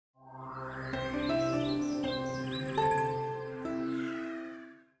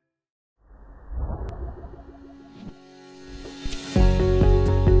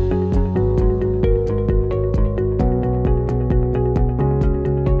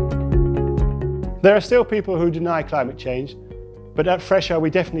There are still people who deny climate change, but at Fresh Air we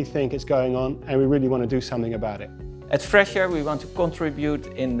definitely think it's going on and we really want to do something about it. At Fresh Air we want to contribute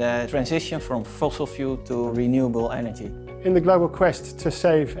in the transition from fossil fuel to renewable energy. In the global quest to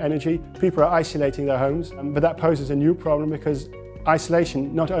save energy, people are isolating their homes, but that poses a new problem because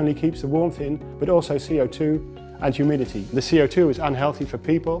isolation not only keeps the warmth in, but also CO2 and humidity. The CO2 is unhealthy for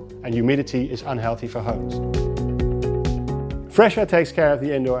people and humidity is unhealthy for homes. Fresh Air takes care of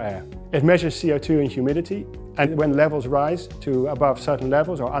the indoor air. It measures CO2 and humidity, and when levels rise to above certain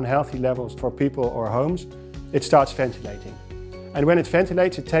levels or unhealthy levels for people or homes, it starts ventilating. And when it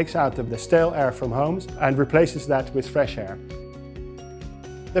ventilates, it takes out the stale air from homes and replaces that with fresh air.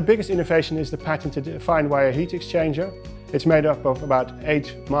 The biggest innovation is the patented fine wire heat exchanger. It's made up of about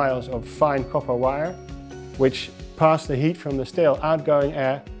 8 miles of fine copper wire, which pass the heat from the stale outgoing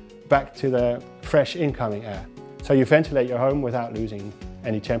air back to the fresh incoming air. So you ventilate your home without losing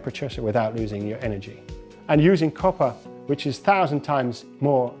any temperature, so without losing your energy. And using copper, which is 1,000 times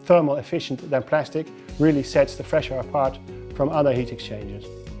more thermal efficient than plastic, really sets the Fresh Air apart from other heat exchangers.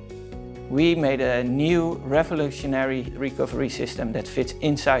 We made a new revolutionary recovery system that fits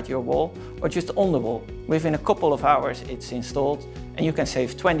inside your wall or just on the wall. Within a couple of hours it's installed and you can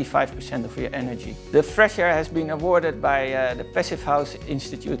save 25% of your energy. The Fresh Air has been awarded by the Passive House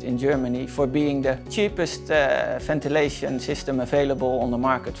Institute in Germany for being the cheapest ventilation system available on the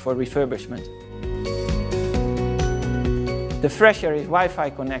market for refurbishment. The Fresh Air is Wi-Fi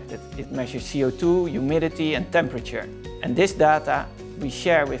connected. It measures CO2, humidity and temperature. And this data we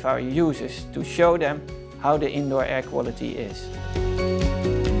share with our users to show them how the indoor air quality is.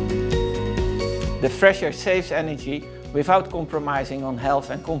 The Fresh Air saves energy without compromising on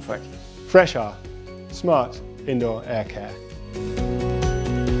health and comfort. Fresh Air, smart indoor air care.